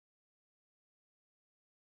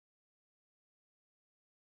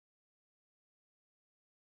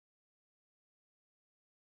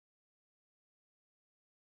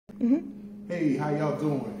Hey, how y'all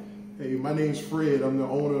doing? Hey, my name's Fred. I'm the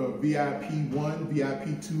owner of VIP 1,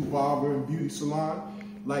 VIP 2 Barber and Beauty Salon.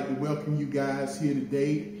 I'd like to welcome you guys here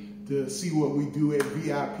today to see what we do at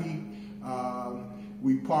VIP.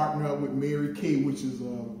 We partner up with Mary Kay, which is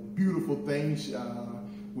a beautiful thing,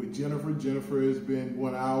 with Jennifer. Jennifer has been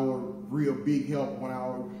one of our real big help, one of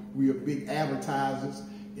our real big advertisers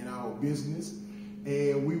in our business.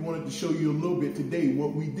 And we wanted to show you a little bit today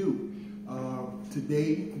what we do.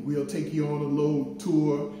 Today, we'll take you on a little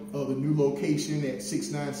tour of the new location at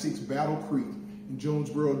 696 Battle Creek in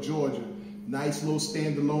Jonesboro, Georgia. Nice little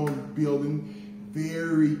standalone building,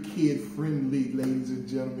 very kid-friendly, ladies and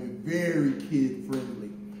gentlemen, very kid-friendly.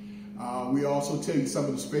 We also tell you some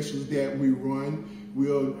of the specials that we run.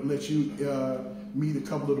 We'll let you meet a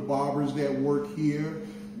couple of the barbers that work here.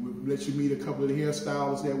 We'll let you meet a couple of the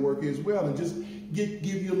hairstylists that work here as well, and just give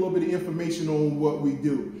you a little bit of information on what we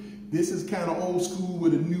do. This is kind of old school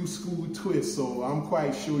with a new school twist, so I'm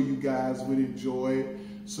quite sure you guys would enjoy it.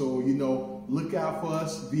 So, you know, look out for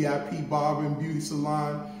us, VIP Barber and Beauty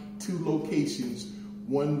Salon, 2 locations.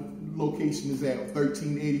 One location is at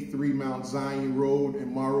 1383 Mount Zion Road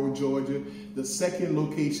in Morrow, Georgia. The second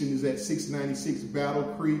location is at 696 Battle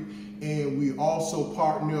Creek. And we also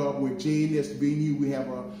partner up with J&S Venue. We have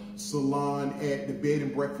a salon at the Bed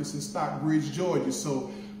and Breakfast in Stockbridge, Georgia. So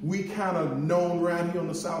we kind of known around here on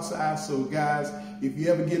the south side. So guys, if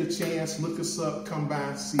you ever get a chance, look us up, come by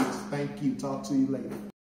and see us. Thank you. Talk to you later.